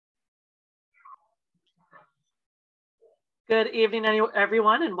Good evening,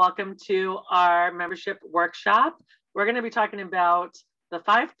 everyone, and welcome to our membership workshop. We're going to be talking about the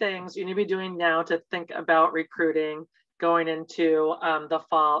 5 things you need to be doing now to think about recruiting going into the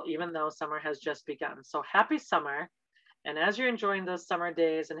fall, even though summer has just begun. So happy summer. And as you're enjoying those summer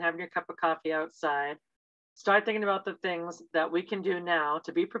days and having your cup of coffee outside, start thinking about the things that we can do now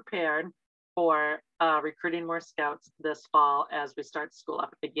to be prepared for recruiting more scouts this fall as we start school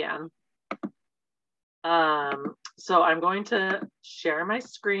up again. So I'm going to share my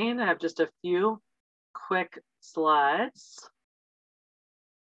screen. I have just a few quick slides.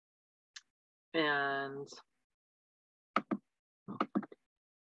 And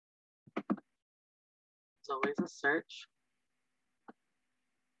it's always a search.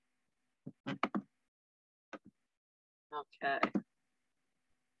 Okay.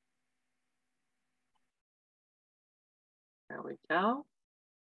 There we go.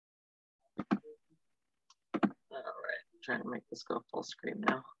 All right, I'm trying to make this go full screen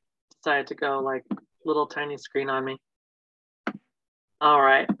now. Decided to go like little tiny screen on me. All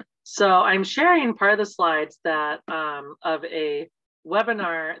right, so I'm sharing part of the slides that of a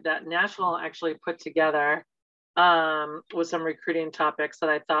webinar that National actually put together with some recruiting topics that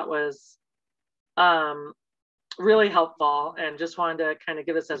I thought was really helpful, and just wanted to kind of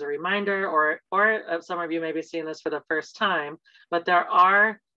give this as a reminder, or some of you may be seeing this for the first time, but there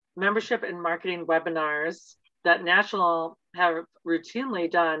are membership and marketing webinars that National have routinely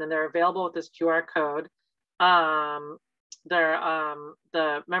done, and they're available with this QR code. They're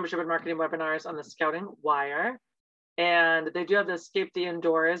the membership and marketing webinars on the Scouting Wire, and they do have the Escape the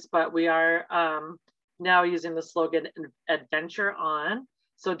Indoors, but we are now using the slogan Adventure On.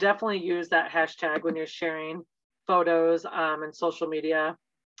 So definitely use that hashtag when you're sharing photos and social media,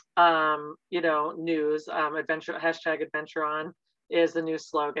 you know, news. Hashtag Adventure On is the new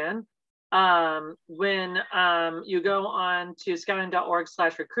slogan. When you go on to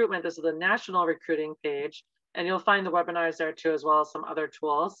scouting.org/recruitment, this is the national recruiting page, and you'll find the webinars there too, as well as some other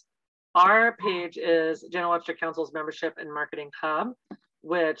tools. Our page is General Webster Council's Membership and Marketing Hub,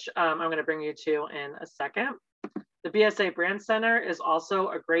 which I'm going to bring you to in a second. The BSA Brand Center is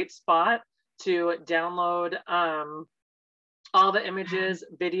also a great spot to download all the images,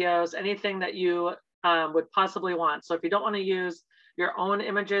 videos, anything that you would possibly want. So if you don't want to use your own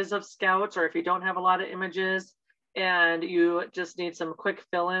images of scouts, or if you don't have a lot of images and you just need some quick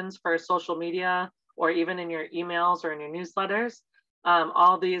fill-ins for social media, or even in your emails or in your newsletters,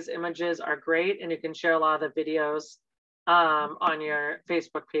 all these images are great, and you can share a lot of the videos on your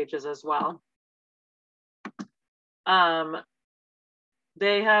Facebook pages as well.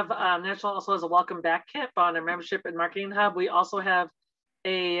 They have, National also has a welcome back kit on our membership and marketing hub. We also have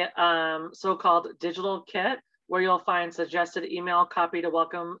a so-called digital kit where you'll find suggested email copy to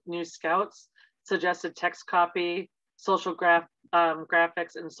welcome new scouts, suggested text copy, social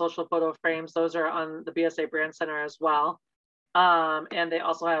graphics, and social photo frames. Those are on the BSA Brand Center as well. And they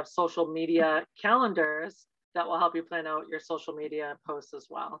also have social media calendars that will help you plan out your social media posts as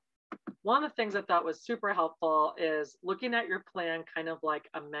well. One of the things I thought was super helpful is looking at your plan kind of like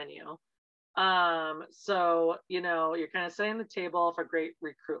a menu. So, you know, you're kind of setting the table for great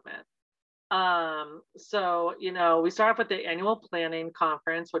recruitment. So, you know, we start off with the annual planning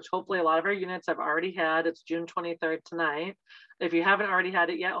conference, which hopefully a lot of our units have already had. It's June 23rd tonight. If you haven't already had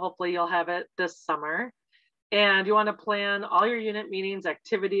it yet, hopefully you'll have it this summer. And you want to plan all your unit meetings,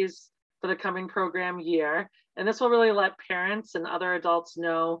 activities for the coming program year. And this will really let parents and other adults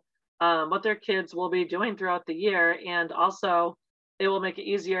know what their kids will be doing throughout the year. And also it will make it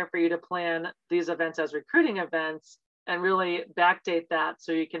easier for you to plan these events as recruiting events and really backdate that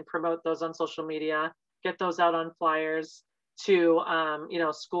so you can promote those on social media, get those out on flyers to you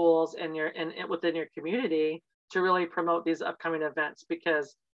know, schools and within your community to really promote these upcoming events,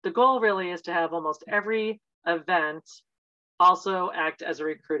 because the goal really is to have almost every event also act as a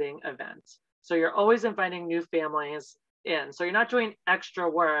recruiting event. So you're always inviting new families in. So you're not doing extra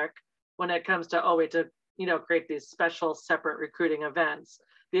work when it comes to, oh, wait, to, you know, create these special separate recruiting events.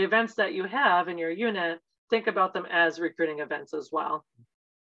 The events that you have in your unit, think about them as recruiting events as well.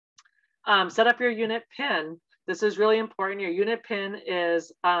 Set up your unit pin. This is really important. Your unit pin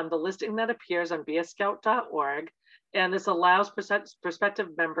is the listing that appears on beascout.org. And this allows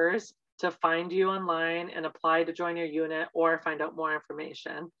prospective members to find you online and apply to join your unit or find out more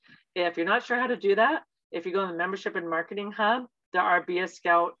information. If you're not sure how to do that, if you go to the Membership and Marketing Hub, there are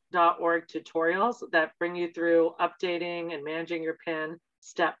beascout.org tutorials that bring you through updating and managing your PIN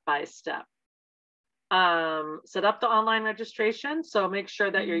step by step. Set up the online registration. So make sure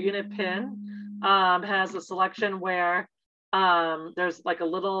that your unit PIN has a selection where there's like a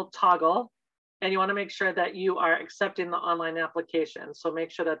little toggle and you want to make sure that you are accepting the online application. So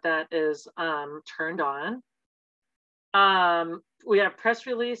make sure that that is turned on. We have press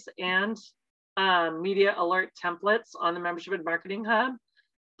release and media alert templates on the Membership and Marketing Hub.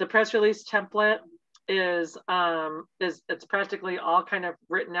 The press release template is it's practically all kind of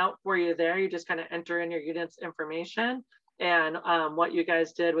written out for you there. You just kind of enter in your unit's information and what you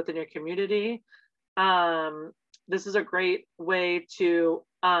guys did within your community. This is a great way to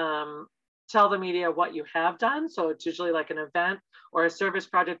tell the media what you have done. So it's usually like an event or a service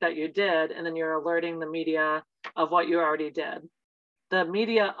project that you did, and then you're alerting the media of what you already did. The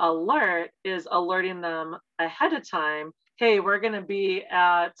media alert is alerting them ahead of time. Hey, we're going to be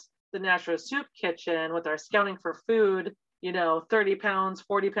at the Nashua Soup Kitchen with our Scouting for Food, 30 pounds,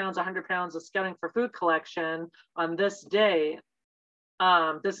 40 pounds, 100 pounds of Scouting for Food collection on this day.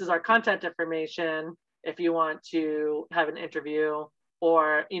 This is our contact information if you want to have an interview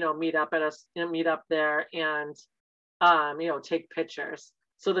or, meet up there and, take pictures.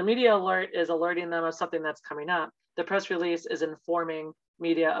 So the media alert is alerting them of something that's coming up. The press release is informing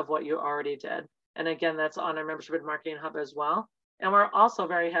media of what you already did. And again, that's on our Membership and Marketing Hub as well. And we're also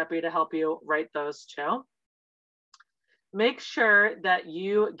very happy to help you write those too. Make sure that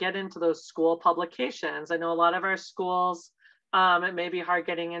you get into those school publications. I know a lot of our schools, it may be hard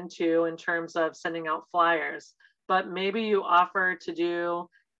getting into in terms of sending out flyers, but maybe you offer to do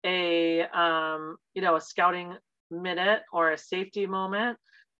a scouting minute or a safety moment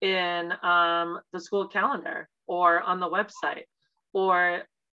in the school calendar or on the website or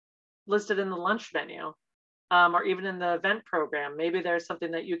listed in the lunch menu or even in the event program. Maybe there's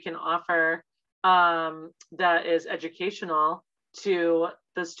something that you can offer that is educational to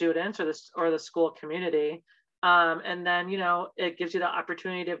the students or the school community. And then, it gives you the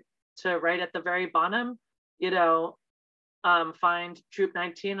opportunity to write at the very bottom, find Troop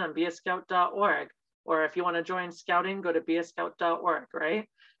 19 on beascout.org. Or if you want to join scouting, go to beascout.org, right?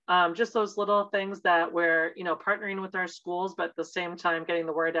 Just those little things that we're, partnering with our schools, but at the same time getting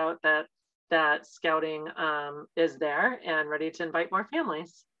the word out that scouting is there and ready to invite more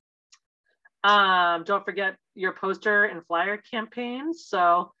families. Don't forget your poster and flyer campaigns.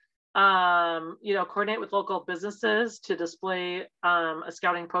 So, coordinate with local businesses to display a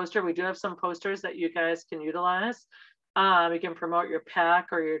scouting poster. We do have some posters that you guys can utilize. You can promote your pack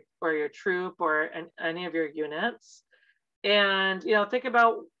or your troop or any of your units. And, think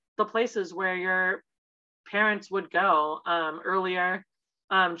about the places where your parents would go. Earlier,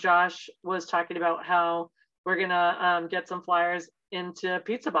 Josh was talking about how we're gonna get some flyers into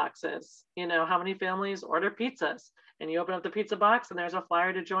pizza boxes. How many families order pizzas? And you open up the pizza box and there's a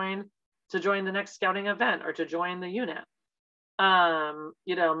flyer to join the next scouting event or to join the unit.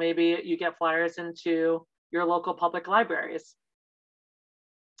 Maybe you get flyers into your local public libraries.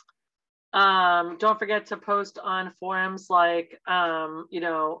 Don't forget to post on forums like,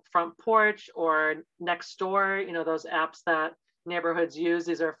 Front Porch or Nextdoor, those apps that neighborhoods use.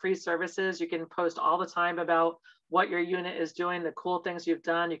 These are free services. You can post all the time about what your unit is doing, the cool things you've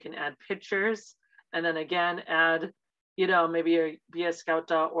done. You can add pictures and then again, add, maybe your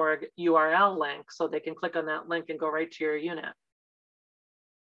beascout.org URL link so they can click on that link and go right to your unit.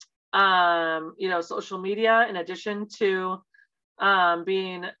 Social media, in addition to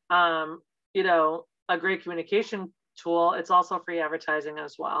being, a great communication tool, it's also free advertising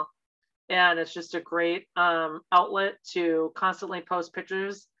as well. And it's just a great outlet to constantly post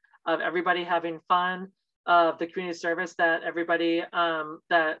pictures of everybody having fun, of the community service that everybody,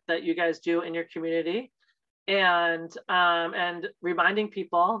 that you guys do in your community. And reminding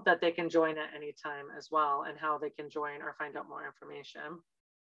people that they can join at any time as well and how they can join or find out more information.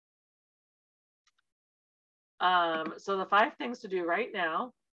 So the 5 things to do right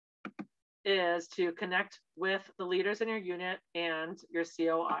now is to connect with the leaders in your unit and your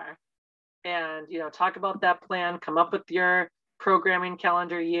COR and, talk about that plan, come up with your programming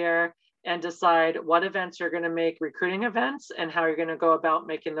calendar year and decide what events you're going to make recruiting events and how you're going to go about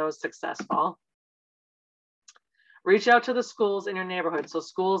making those successful. Reach out to the schools in your neighborhood. So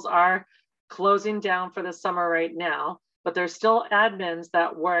schools are closing down for the summer right now, but there's still admins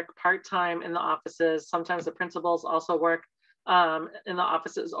that work part-time in the offices. Sometimes the principals also work in the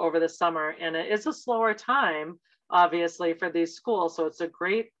offices over the summer. And it is a slower time, obviously, for these schools. So it's a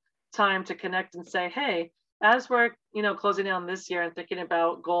great time to connect and say, hey, as we're closing down this year and thinking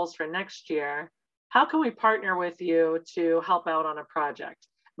about goals for next year, how can we partner with you to help out on a project?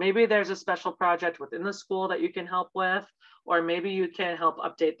 Maybe there's a special project within the school that you can help with, or maybe you can help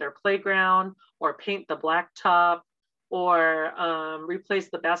update their playground or paint the blacktop or replace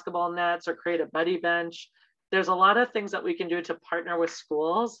the basketball nets or create a buddy bench. There's a lot of things that we can do to partner with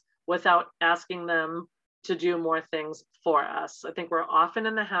schools without asking them to do more things for us. I think we're often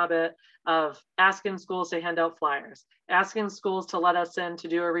in the habit of asking schools to hand out flyers, asking schools to let us in to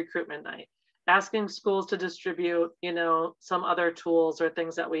do a recruitment night, asking schools to distribute, some other tools or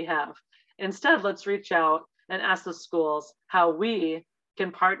things that we have. Instead, let's reach out and ask the schools how we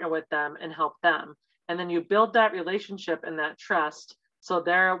can partner with them and help them. And then you build that relationship and that trust so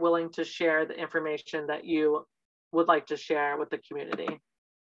they're willing to share the information that you would like to share with the community.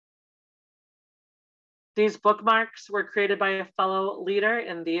 These bookmarks were created by a fellow leader,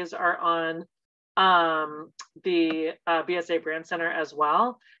 and these are on the BSA Brand Center as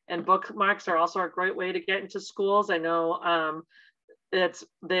well. And bookmarks are also a great way to get into schools. I know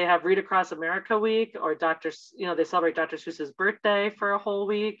they have Read Across America Week, or they celebrate Dr. Seuss's birthday for a whole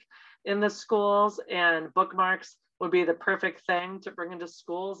week in the schools, and bookmarks would be the perfect thing to bring into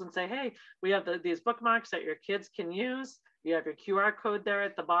schools and say, hey, we have these bookmarks that your kids can use. You have your QR code there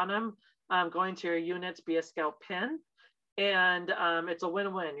at the bottom. Going to your unit's Be a Scout pin, and it's a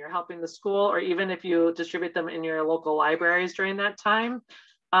win-win. You're helping the school, or even if you distribute them in your local libraries during that time,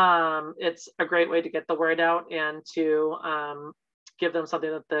 it's a great way to get the word out and to give them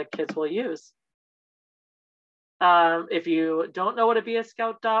something that the kids will use. If you don't know what a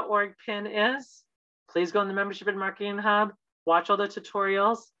beascout.org pin is, please go in the Membership and Marketing Hub, watch all the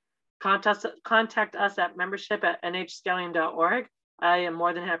tutorials, contact us at membership@nhscouting.org. I am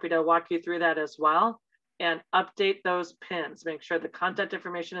more than happy to walk you through that as well, and update those pins. Make sure the contact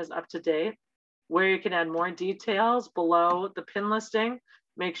information is up to date. Where you can add more details below the pin listing,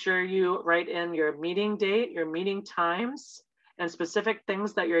 make sure you write in your meeting date, your meeting times, and specific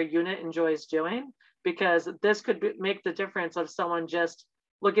things that your unit enjoys doing, because this could make the difference of someone just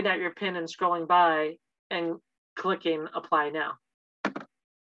looking at your pin and scrolling by and clicking apply now.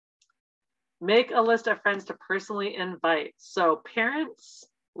 Make a list of friends to personally invite. So parents,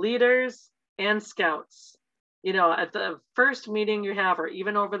 leaders, and scouts, at the first meeting you have, or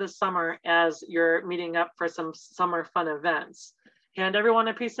even over the summer as you're meeting up for some summer fun events, hand everyone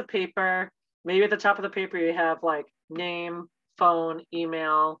a piece of paper. Maybe at the top of the paper you have like name, phone,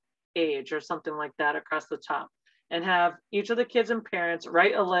 email, age, or something like that across the top, and have each of the kids and parents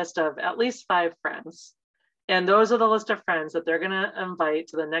write a list of at least 5 friends. And those are the list of friends that they're going to invite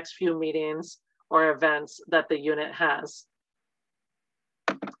to the next few meetings or events that the unit has.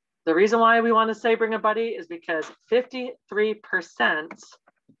 The reason why we want to say bring a buddy is because 53%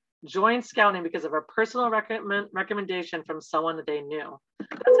 joined scouting because of a personal recommendation from someone that they knew.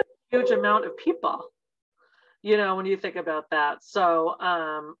 That's a huge amount of people, when you think about that. So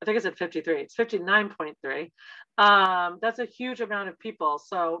I think I said 53, it's 59.3. That's a huge amount of people.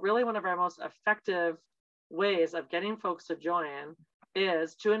 So really one of our most effective ways of getting folks to join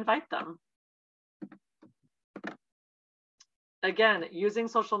is to invite them. Again, using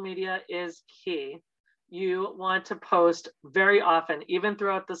social media is key. You want to post very often, even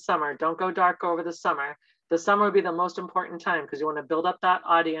throughout the summer. Don't go dark over the summer. The summer would be the most important time because you want to build up that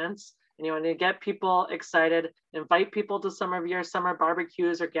audience and you want to get people excited, invite people to some of your summer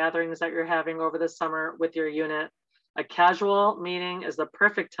barbecues or gatherings that you're having over the summer with your unit. A casual meeting is the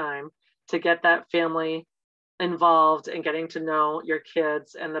perfect time to get that family involved in getting to know your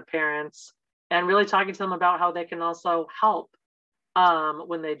kids and the parents, and really talking to them about how they can also help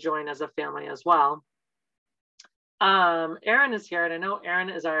when they join as a family as well. Erin is here, and I know Erin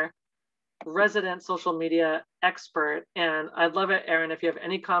is our resident social media expert, and I'd love it, Erin, if you have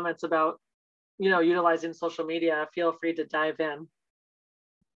any comments about utilizing social media, feel free to dive in.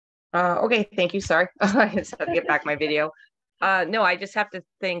 Okay, thank you. Sorry, I just have to get back my video. No, I just have to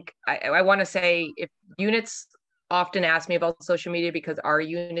think, I want to say, if units often ask me about social media because our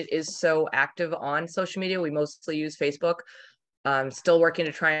unit is so active on social media, we mostly use Facebook. Still working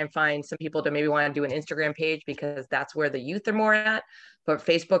to try and find some people to maybe want to do an Instagram page because that's where the youth are more at, but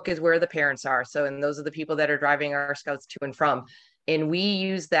Facebook is where the parents are. So, and those are the people that are driving our scouts to and from. And we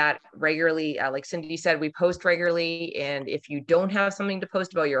use that regularly. Like Cindy said, we post regularly. And if you don't have something to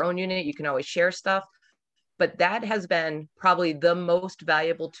post about your own unit, you can always share stuff. But that has been probably the most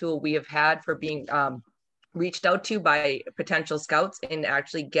valuable tool we have had for being reached out to by potential scouts and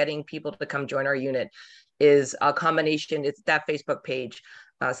actually getting people to come join our unit is a combination. It's that Facebook page.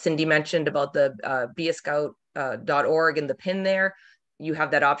 Cindy mentioned about the beascout.org and the pin there. You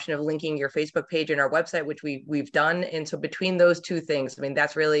have that option of linking your Facebook page and our website, which we've done. And so between those two things, I mean,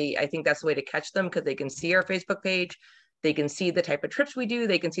 that's really, I think that's the way to catch them because they can see our Facebook page. They can see the type of trips we do.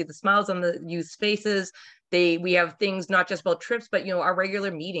 They can see the smiles on the youth's faces. We have things not just about trips, but our regular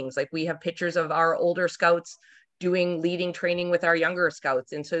meetings. Like we have pictures of our older scouts doing leading training with our younger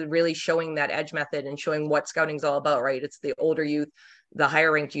scouts. And so really showing that EDGE method and showing what scouting is all about, right? It's the older youth the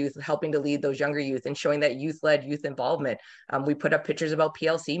higher ranked youth, helping to lead those younger youth and showing that youth-led youth involvement. We put up pictures about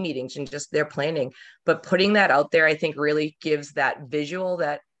PLC meetings and just their planning, but putting that out there, I think really gives that visual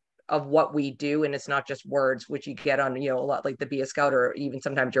that of what we do. And it's not just words, which you get on, a lot like the Be a Scout or even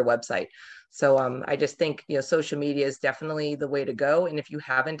sometimes your website. So I just think, social media is definitely the way to go. And if you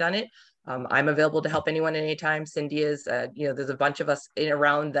haven't done it, I'm available to help anyone anytime. Cindy is, there's a bunch of us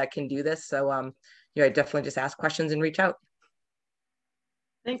around that can do this. So, I definitely just ask questions and reach out.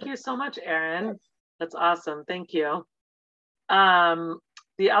 Thank you so much, Erin. That's awesome. Thank you.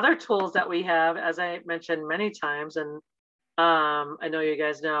 The other tools that we have, as I mentioned many times, and I know you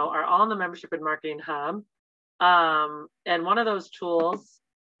guys know, are all in the Membership and Marketing Hub. And one of those tools,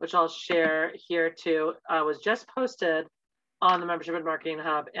 which I'll share here too, was just posted on the Membership and Marketing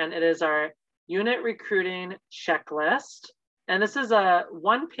Hub, and it is our unit recruiting checklist. And this is a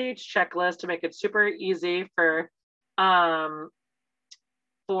one-page checklist to make it super easy for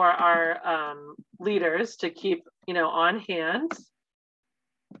our leaders to keep, on hand,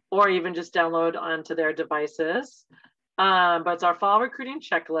 or even just download onto their devices. But it's our fall recruiting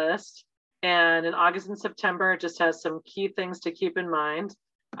checklist. And in August and September, it just has some key things to keep in mind.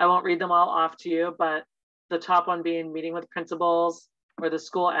 I won't read them all off to you, but the top one being meeting with principals or the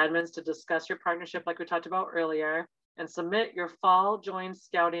school admins to discuss your partnership like we talked about earlier, and submit your fall Join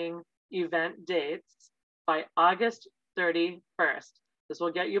Scouting event dates by August 31st. This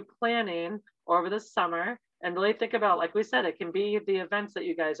will get you planning over the summer, and really think about, like we said, it can be the events that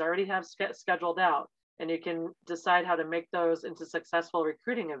you guys already have scheduled out, and you can decide how to make those into successful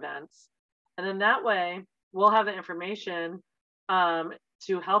recruiting events. And then that way we'll have the information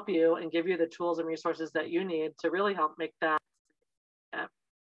to help you and give you the tools and resources that you need to really help make that.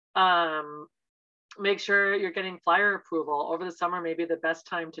 Make sure you're getting flyer approval over the summer, maybe the best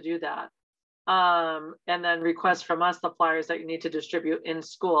time to do that. And then request from us the flyers that you need to distribute in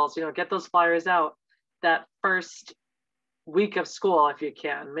schools. Get those flyers out that first week of school if you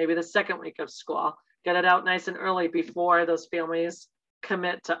can, maybe the second week of school. Get it out nice and early before those families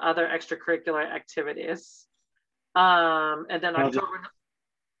commit to other extracurricular activities. And then October.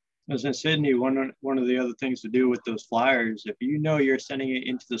 As in Sydney, one of the other things to do with those flyers, if you're sending it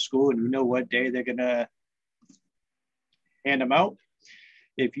into the school and what day they're gonna hand them out,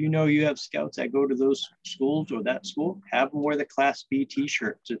 if you have scouts that go to those schools or that school, have them wear the Class B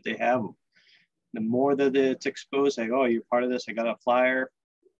t-shirts if they have them. The more that it's exposed, like, oh, you're part of this, I got a flyer,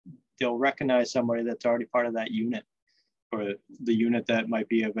 they'll recognize somebody that's already part of that unit or the unit that might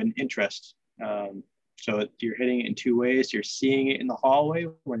be of an interest. So you're hitting it in two ways. You're seeing it in the hallway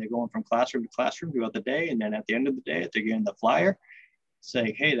when they're going from classroom to classroom throughout the day. And then at the end of the day, if they're getting the flyer,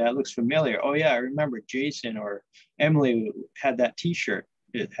 saying, hey, that looks familiar. Oh yeah, I remember Jason or Emily had that t-shirt.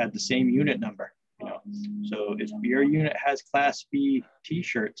 It had the same unit number. So if your unit has Class B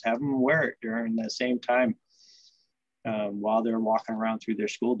t-shirts, have them wear it during the same time while they're walking around through their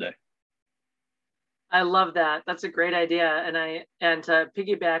school day. I love that. That's a great idea. And to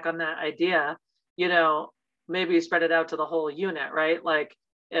piggyback on that idea, maybe you spread it out to the whole unit, right? Like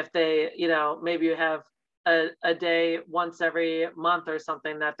if they, maybe you have a day once every month or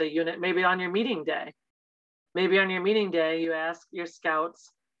something that the unit, maybe on your meeting day, you ask your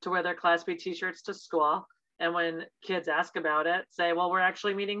scouts to wear their Class B t-shirts to school. And when kids ask about it, say, well, we're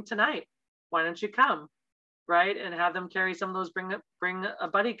actually meeting tonight. Why don't you come? Right? And have them carry some of those bring a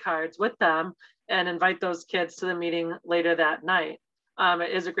buddy cards with them and invite those kids to the meeting later that night.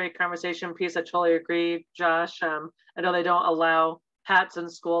 It is a great conversation piece. I totally agree, Josh. I know they don't allow hats in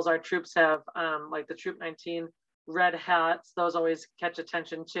schools. Our troops have like the Troop 19 red hats. Those always catch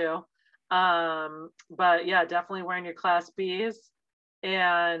attention too. But yeah, definitely wearing your Class Bs.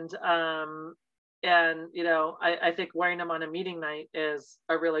 And I think wearing them on a meeting night is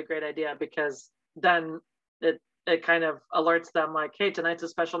a really great idea, because then it kind of alerts them like, hey, tonight's a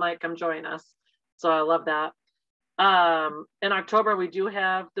special night, come join us. So I love that. In October, we do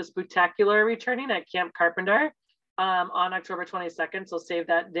have the Spooktacular returning at Camp Carpenter on October 22nd. So save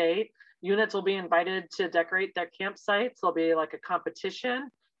that date. Units will be invited to decorate their campsites. There'll be like a competition,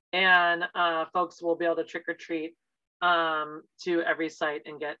 and folks will be able to trick or treat to every site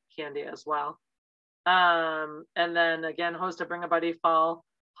and get candy as well. And then again, host a Bring a Buddy Fall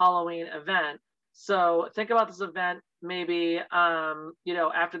Halloween event. So think about this event maybe,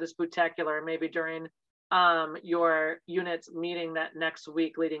 after the Spooktacular, maybe during your unit's meeting that next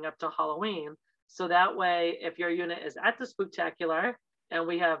week leading up to Halloween. So that way, if your unit is at the Spooktacular and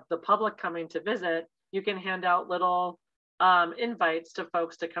we have the public coming to visit, you can hand out little invites to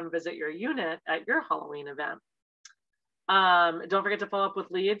folks to come visit your unit at your Halloween event. Don't forget to follow up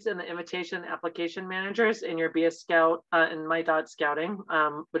with leads and the invitation application managers in your BS Scout and My Dot Scouting,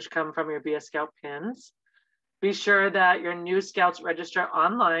 which come from your BS Scout pins. Be sure that your new scouts register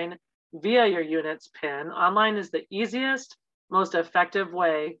online via your unit's pin. Online is the easiest, most effective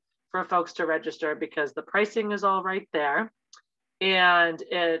way for folks to register because the pricing is all right there and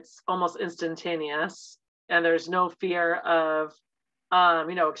it's almost instantaneous and there's no fear of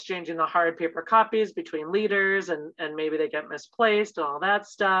exchanging the hard paper copies between leaders and maybe they get misplaced and all that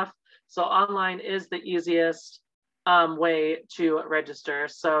stuff. So online is the easiest way to register.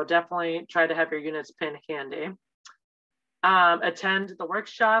 So definitely try to have your units pin handy. Attend the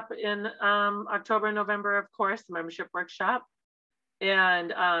workshop in October and November, of course, the membership workshop.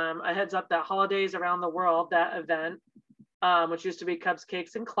 And a heads up that Holidays Around the World, that event, which used to be Cubs,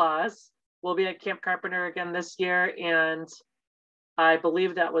 Cakes, and Claws, will be at Camp Carpenter again this year. And I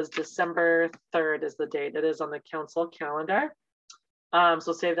believe that was December 3rd is the date. It is on the council calendar.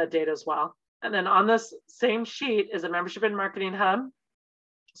 So save that date as well. And then on this same sheet is a membership and marketing hub.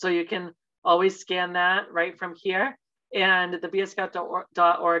 So you can always scan that right from here. And the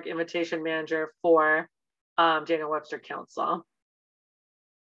bscout.org invitation manager for Daniel Webster Council.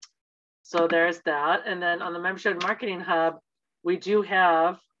 So there's that. And then on the membership and marketing hub, we do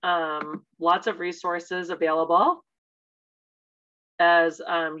have lots of resources available as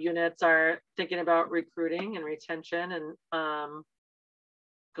units are thinking about recruiting and retention and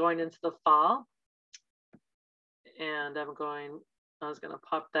going into the fall. And I was gonna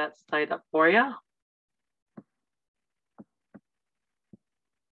pop that site up for you.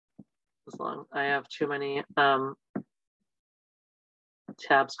 As long as I have too many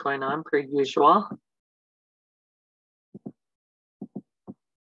tabs going on per usual.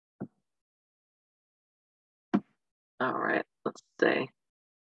 All right, let's see.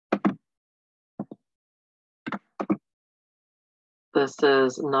 This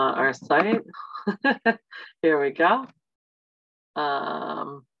is not our site. Here we go.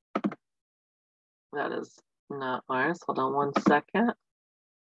 That is not ours. Hold on one second.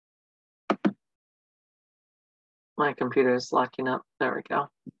 My computer is locking up. There we go.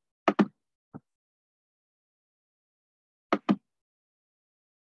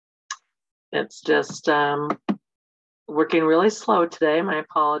 It's just working really slow today. My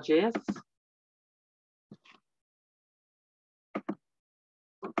apologies.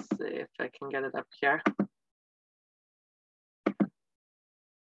 Let's see if I can get it up here.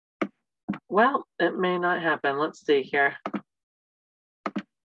 Well, it may not happen. Let's see here.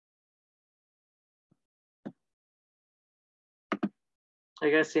 Are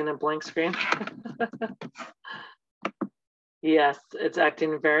you guys seeing a blank screen? Yes, it's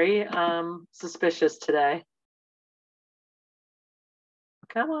acting very suspicious today.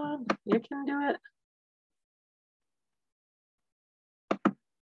 Come on, you can do it.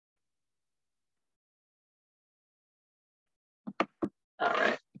 All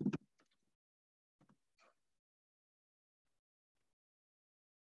right.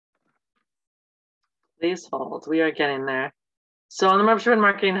 Please hold, we are getting there. So on the Membership and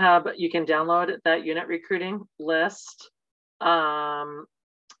Marketing Hub, you can download that unit recruiting list.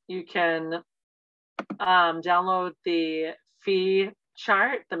 You can download the fee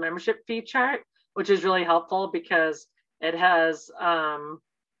chart, the membership fee chart, which is really helpful because it has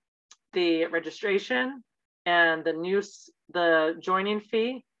the registration and the joining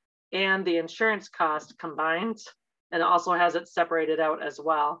fee and the insurance cost combined, and it also has it separated out as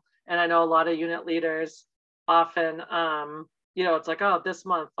well. And I know a lot of unit leaders often, it's like, oh, this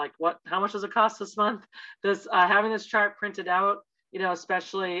month, like how much does it cost this month? Having this chart printed out,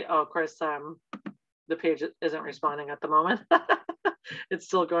 especially, of course, the page isn't responding at the moment. It's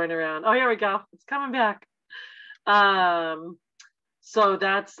still going around. Oh, here we go. It's coming back. So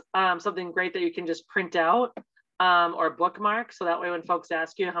that's something great that you can just print out or bookmark. So that way when folks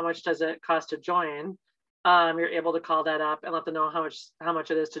ask you how much does it cost to join, you're able to call that up and let them know how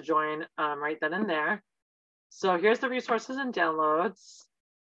much it is to join right then and there. So here's the resources and downloads.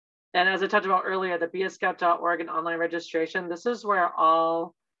 And as I talked about earlier, the bscout.org and online registration, this is where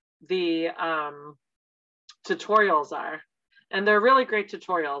all the tutorials are. And they're really great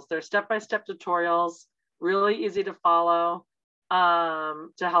tutorials. They're step-by-step tutorials, really easy to follow to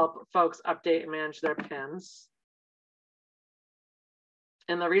help folks update and manage their pins.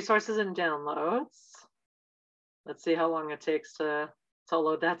 And the resources and downloads, let's see how long it takes to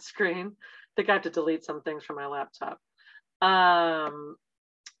load that screen. I think I have to delete some things from my laptop.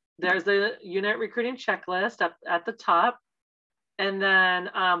 There's the unit recruiting checklist up at the top. And then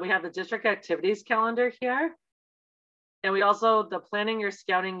we have the district activities calendar here. And we also, the planning your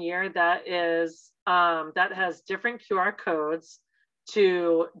scouting year, that is, that has different QR codes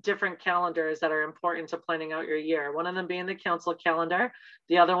to different calendars that are important to planning out your year. One of them being the council calendar.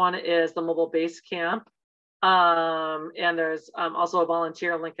 The other one is the mobile base camp. And there's also a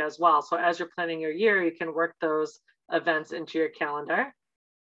volunteer link as well. So as you're planning your year, you can work those events into your calendar.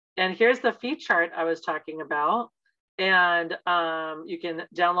 And here's the fee chart I was talking about. And you can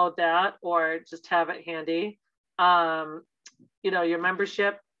download that or just have it handy. You know, your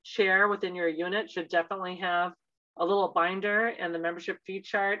membership share within your unit should definitely have a little binder, and the membership fee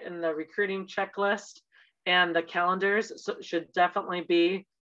chart and the recruiting checklist and the calendars should definitely be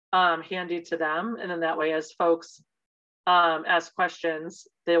handy to them. And then that way, as folks ask questions,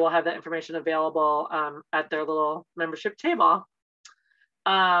 they will have that information available at their little membership table.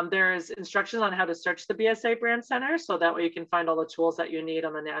 There's instructions on how to search the BSA Brand Center, so that way you can find all the tools that you need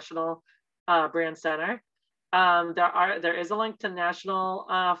on the National Brand Center. There is a link to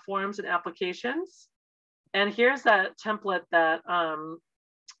national forms and applications. And here's that template that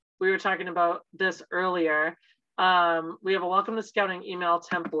we were talking about this earlier. We have a Welcome to Scouting email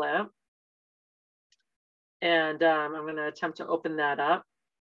template. And I'm going to attempt to open that up.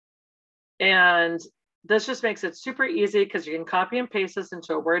 And this just makes it super easy because you can copy and paste this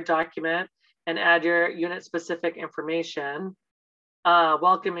into a Word document and add your unit specific information,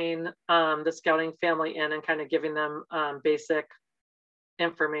 welcoming the scouting family in and kind of giving them basic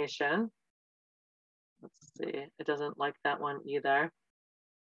information. Let's see, it doesn't like that one either.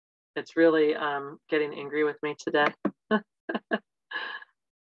 It's really getting angry with me today.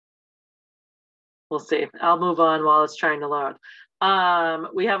 We'll see. I'll move on while it's trying to load.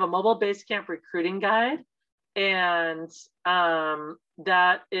 We have a mobile base camp recruiting guide, and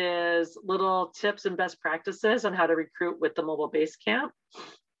that is little tips and best practices on how to recruit with the mobile base camp.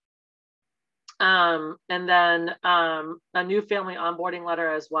 And then a new family onboarding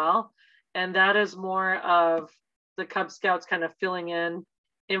letter as well. And that is more of the Cub Scouts kind of filling in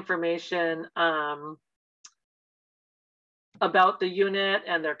information about the unit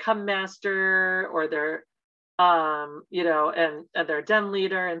and their Cub Master or their, you know, and their den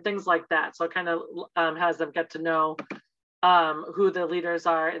leader and things like that. So it kind of has them get to know who the leaders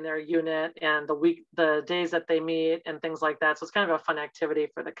are in their unit and the days that they meet and things like that. So it's kind of a fun activity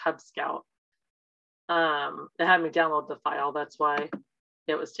for the Cub Scout. It had me download the file. That's why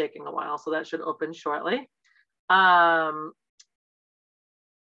it was taking a while. So that should open shortly. And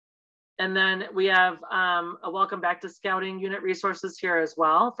then we have a Welcome Back to Scouting unit resources here as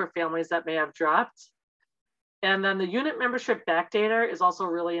well for families that may have dropped. And then the unit membership backdater is also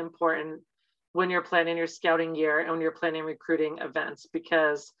really important when you're planning your scouting year and when you're planning recruiting events,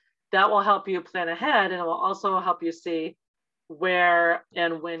 because that will help you plan ahead, and it will also help you see where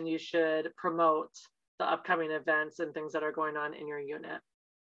and when you should promote the upcoming events and things that are going on in your unit.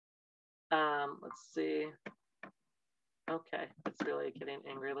 Let's see. Okay, it's really getting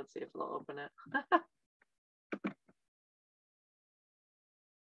angry. Let's see if it'll open it.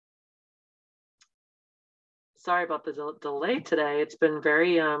 Sorry about the delay today. It's been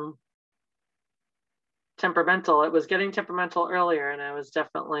very temperamental. It was getting temperamental earlier, and I was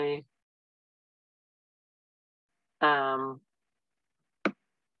definitely let's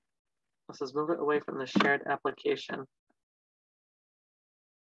just move it away from the shared application.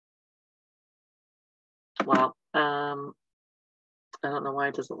 Well, I don't know why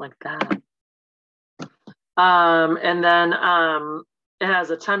it doesn't like that. And then it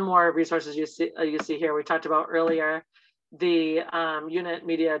has a ton more resources you see here. We talked about earlier the unit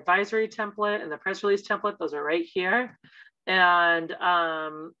media advisory template and the press release template. Those are right here. And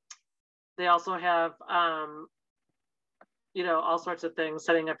they also have, you know, all sorts of things,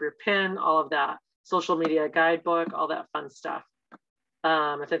 setting up your PIN, all of that, social media guidebook, all that fun stuff.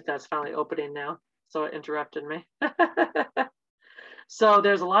 I think that's finally opening now. So it interrupted me. So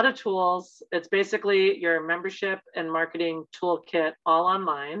there's a lot of tools. It's basically your membership and marketing toolkit all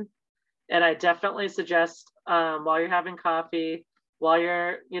online. And I definitely suggest while you're having coffee, while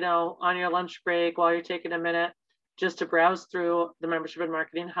you're, you know, on your lunch break, while you're taking a minute, just to browse through the Membership and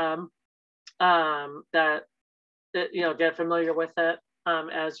Marketing Hub, you know, get familiar with it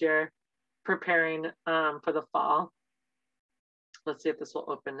as you're preparing for the fall. Let's see if this will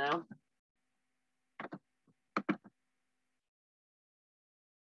open now.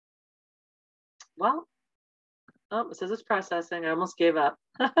 Well, oh, it says it's processing. I almost gave up.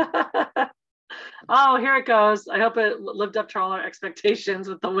 Oh, here it goes. I hope it lived up to all our expectations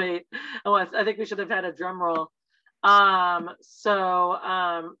with the wait. Oh, I think we should have had a drum roll.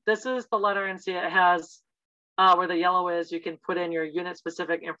 This is the letter, and see it has where the yellow is, you can put in your unit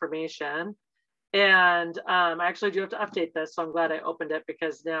specific information. And I actually do have to update this, so I'm glad I opened it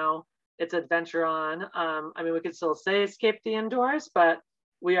because now it's Adventure On. I mean, we could still say Escape the Indoors, but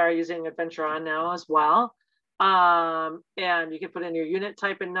we are using Adventure On now as well. And you can put in your unit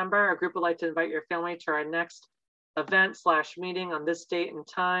type and number. Our group would like to invite your family to our next event/meeting on this date and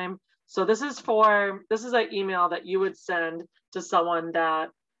time. So this is an email that you would send to someone that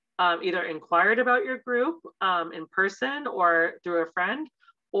either inquired about your group in person or through a friend,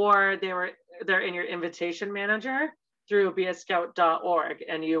 or they're in your invitation manager through beascout.org,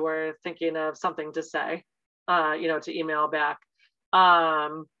 and you were thinking of something to say, to email back.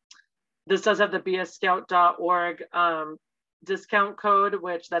 This does have the beascout.org discount code,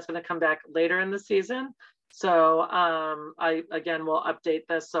 which that's going to come back later in the season. So I again will update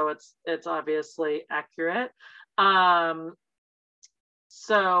this so it's obviously accurate.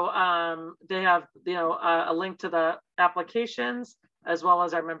 So they have a link to the applications as well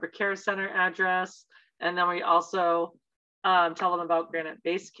as our member care center address, and then we also tell them about Granite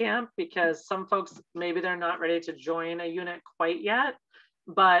Base Camp, because some folks maybe they're not ready to join a unit quite yet,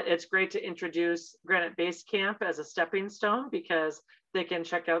 but it's great to introduce Granite Base Camp as a stepping stone, because they can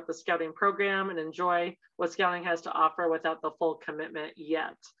check out the scouting program and enjoy what scouting has to offer without the full commitment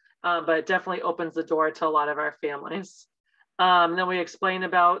yet. But it definitely opens the door to a lot of our families. Then we explain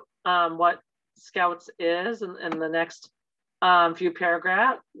about what Scouts is in the next few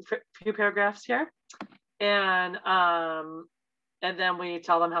paragraphs here. And then we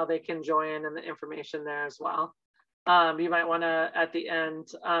tell them how they can join and the information there as well. You might want to, at the end,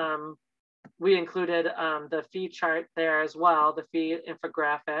 we included the fee chart there as well, the fee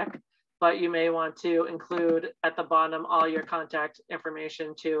infographic, but you may want to include at the bottom all your contact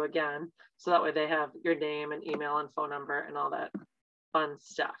information too, again, so that way they have your name and email and phone number and all that fun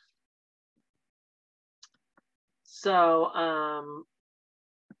stuff. So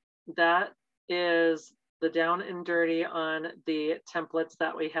that is the down and dirty on the templates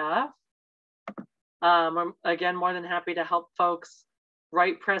that we have. I'm again more than happy to help folks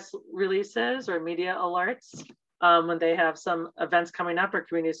write press releases or media alerts when they have some events coming up or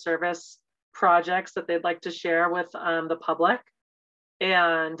community service projects that they'd like to share with the public.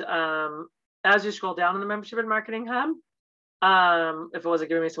 And as you scroll down in the Membership and Marketing Hub, if it wasn't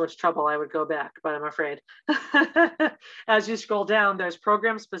giving me so much trouble, I would go back, but I'm afraid. As you scroll down, there's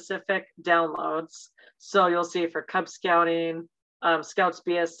program specific downloads. So you'll see for Cub Scouting, Scouts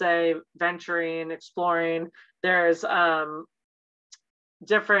BSA, Venturing, Exploring, there's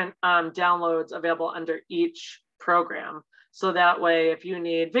different downloads available under each program. So that way, if you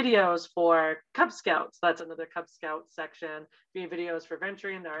need videos for Cub Scouts, that's another Cub Scout section. If you need videos for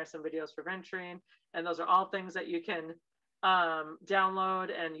Venturing, there are some videos for Venturing. And those are all things that you can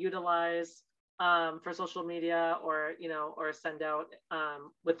download and utilize for social media, or or send out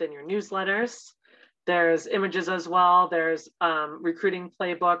within your newsletters. There's images as well. There's recruiting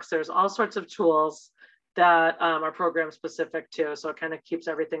playbooks. There's all sorts of tools that are program specific too. So it kind of keeps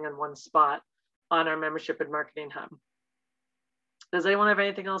everything in one spot on our Membership and Marketing Hub. Does anyone have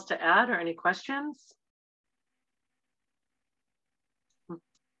anything else to add or any questions?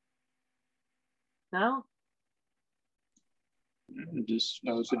 No?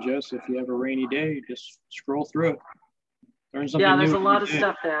 I would suggest if you have a rainy day, just scroll through it. Learn something yeah, there's new a lot of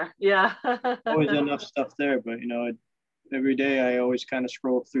stuff there. Yeah. Always enough stuff there, but every day I always kind of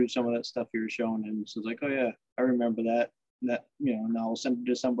scroll through some of that stuff you were showing, and so it's like, oh yeah, I remember that. And I'll send it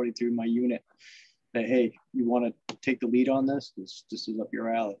to somebody through my unit that, hey, you want to take the lead on this? This is up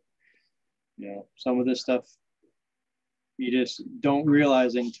your alley. Some of this stuff you just don't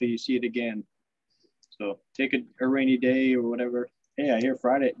realize it until you see it again. So take a rainy day or whatever. Hey, I hear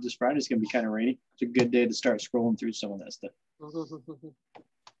this Friday's gonna be kind of rainy. It's a good day to start scrolling through some of that stuff.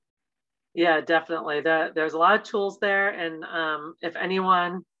 Yeah, definitely. There's a lot of tools there, and if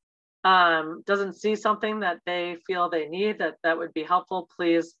anyone doesn't see something that they feel they need that would be helpful,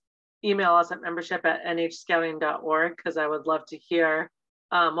 please email us at membership@nhscouting.org, because I would love to hear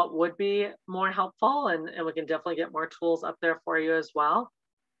what would be more helpful, and we can definitely get more tools up there for you as well.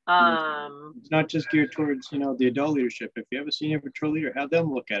 It's not just geared towards the adult leadership. If you have a senior patrol leader, have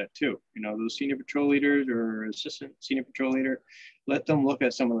them look at it too. Those senior patrol leaders or assistant senior patrol leader, let them look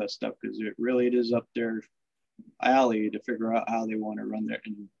at some of that stuff, because it is up their alley to figure out how they want to run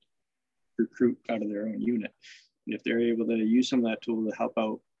and recruit out of their own unit. And if they're able to use some of that tool to help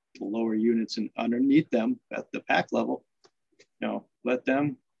out the lower units and underneath them at the pack level, let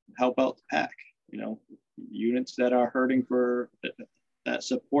them help out the pack. Units that are hurting for that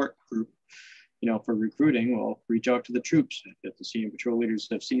support group, for recruiting, will reach out to the troops if the senior patrol leaders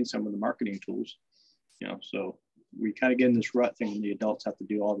have seen some of the marketing tools. So we kind of get in this rut thing, and the adults have to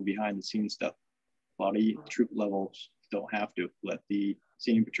do all the behind the scenes stuff. A lot of troop levels don't have to let the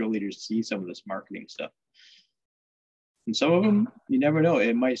senior patrol leaders see some of this marketing stuff. And some of them, you never know,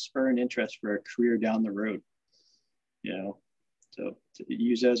 it might spur an interest for a career down the road, you know, so to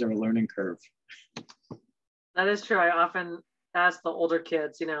use it as our learning curve. That is true. I often ask the older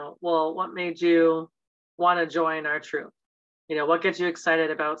kids, you know, well, what made you want to join our troop? You know, what gets you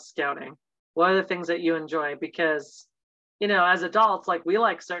excited about scouting? What are the things that you enjoy? Because, you know, as adults, like we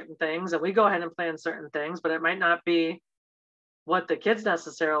like certain things and we go ahead and plan certain things, but it might not be what the kids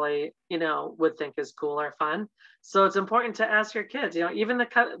necessarily, you know, would think is cool or fun. So it's important to ask your kids, you know, even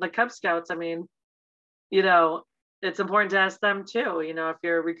the Cub Scouts, I mean, you know, it's important to ask them too, you know, if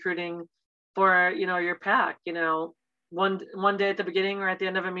you're recruiting for, you know, your pack, you know, one day at the beginning or at the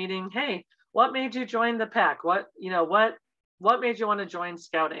end of a meeting, hey, what made you join the pack? What, you know, what made you want to join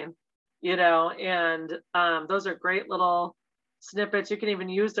scouting? You know, and those are great little snippets. You can even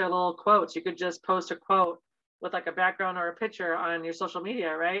use their little quotes. You could just post a quote with like a background or a picture on your social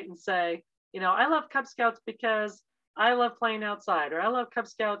media, right? And say, you know, I love Cub Scouts because I love playing outside, or I love Cub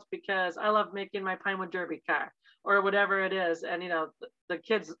Scouts because I love making my Pinewood Derby car, or whatever it is. And, you know, the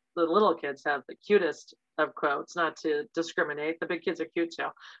kids, the little kids have the cutest of quotes, not to discriminate. The big kids are cute too,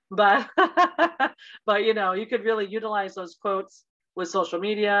 but, but, you know, you could really utilize those quotes with social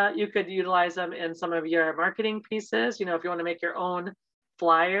media. You could utilize them in some of your marketing pieces. You know, if you want to make your own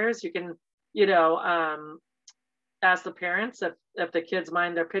flyers, you can, you know, ask the parents if the kids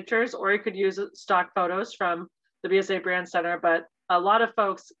mind their pictures, or you could use stock photos from the BSA Brand Center. But a lot of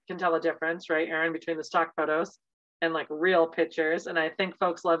folks can tell a difference, right, Erin, between the stock photos and like real pictures. And I think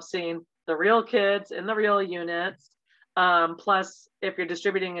folks love seeing the real kids in the real units. Plus, if you're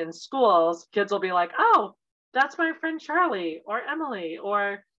distributing in schools, kids will be like, oh, that's my friend Charlie or Emily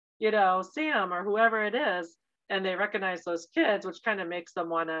or, you know, Sam or whoever it is. And they recognize those kids, which kind of makes them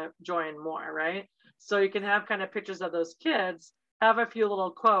want to join more, right? So you can have kind of pictures of those kids, have a few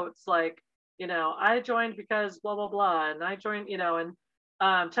little quotes like, you know, I joined because blah, blah, blah. And I joined, you know,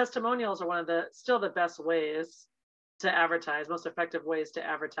 and testimonials are one of the still the best ways to advertise, most effective ways to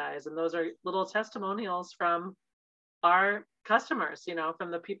advertise. And those are little testimonials from our customers, you know, from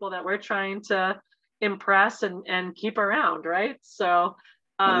the people that we're trying to impress and keep around, right? So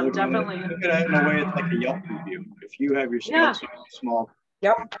definitely. Look at it in a way, it's like a Yelp review. If you have your scouts small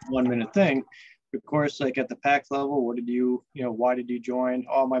 1 minute thing, of course, like at the pack level, what did you know, why did you join?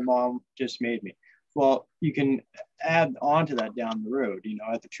 Oh, my mom just made me. Well, you can add on to that down the road, you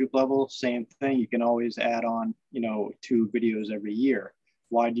know, at the troop level, same thing. You can always add on, you know, 2 videos every year.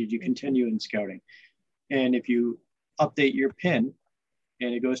 Why did you continue in scouting? And if you update your pin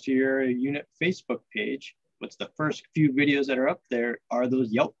and it goes to your unit Facebook page, what's the first few videos that are up there are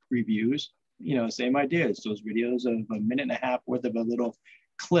those Yelp reviews, you know, same idea. It's those videos of a minute and a half worth of a little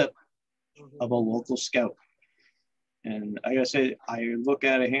clip of a local scout. And I gotta say, I look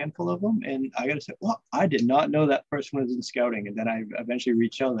at a handful of them and I gotta say, well, I did not know that person was in scouting. And then I eventually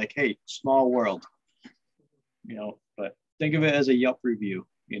reached out like, hey, small world, you know, but think of it as a Yelp review.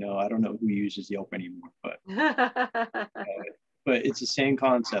 You know, I don't know who uses Yelp anymore, but it's the same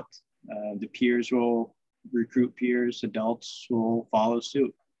concept. The peers will recruit peers, adults will follow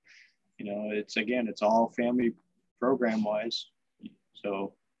suit. You know, it's all family program wise.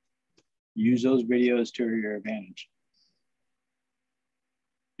 So use those videos to your advantage.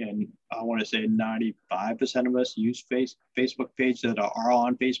 And I want to say 95% of us use Facebook page that are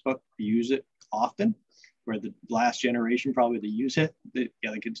on Facebook, use it often, where the last generation probably to use it, the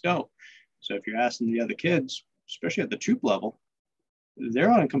other kids don't. So if you're asking the other kids, especially at the troop level,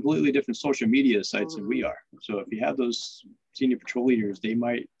 they're on completely different social media sites than we are. So if you have those senior patrol leaders, they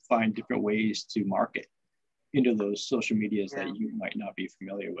might find different ways to market into those social medias that you might not be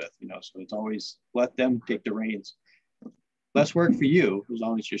familiar with, you know. So it's always let them take the reins. Less work for you as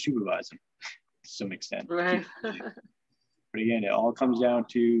long as you're supervising to some extent. Right. But again, it all comes down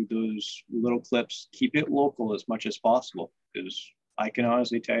to those little clips. Keep it local as much as possible, because I can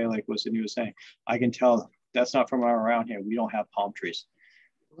honestly tell you, like what Sydney was saying, I can tell that's not from around here. We don't have palm trees.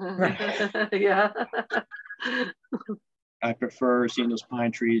 Yeah. I prefer seeing those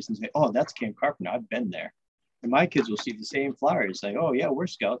pine trees and say, oh, that's Camp Carpenter. I've been there. And my kids will see the same flyers. Like, oh yeah, we're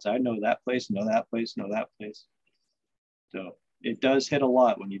scouts. I know that place, know that place, know that place. So it does hit a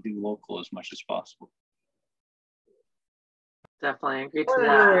lot when you do local as much as possible. Definitely agree to I don't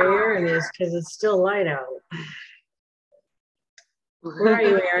that. know where Erin is because it's still light out. Where are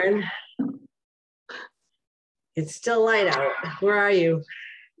you, Erin? It's still light out. Where are you?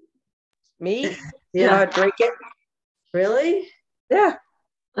 Me? Yeah. Drinking. Really? Yeah.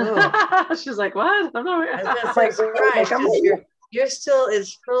 Oh. She's like, what? I'm not. I was gonna say, surprised, 'cause you're still,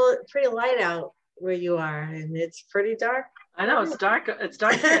 it's pretty light out where you are, and it's pretty dark. I know it's dark. It's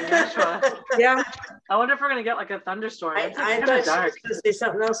dark here in Nashua. Yeah. I wonder if we're gonna get like a thunderstorm. It's I kind thought of she dark. was going to say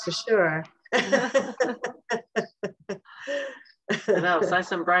something else for sure. I know it's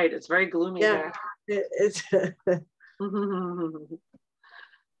nice and bright. It's very gloomy Yeah. here. It's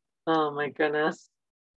Oh my goodness.